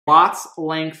Watts,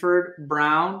 Langford,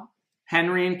 Brown,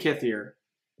 Henry, and Kithier.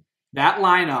 That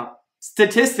lineup,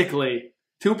 statistically,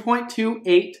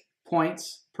 2.28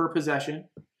 points per possession.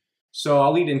 So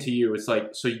I'll lead into you. It's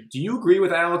like, so do you agree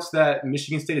with Alex that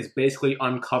Michigan State has basically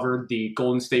uncovered the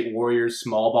Golden State Warriors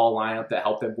small ball lineup that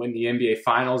helped them win the NBA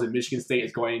Finals, and Michigan State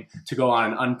is going to go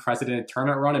on an unprecedented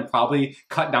tournament run and probably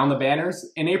cut down the banners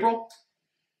in April?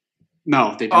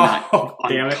 No, they did not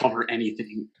uncover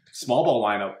anything. Small ball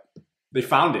lineup. They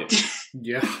found it.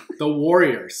 Yeah, the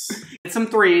Warriors. Get some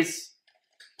threes.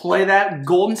 Play that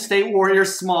Golden State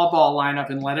Warriors small ball lineup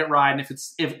and let it ride. And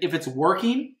if it's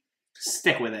working,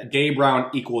 stick with it. Gabe Brown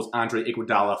equals Andre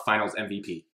Iguodala Finals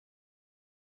MVP.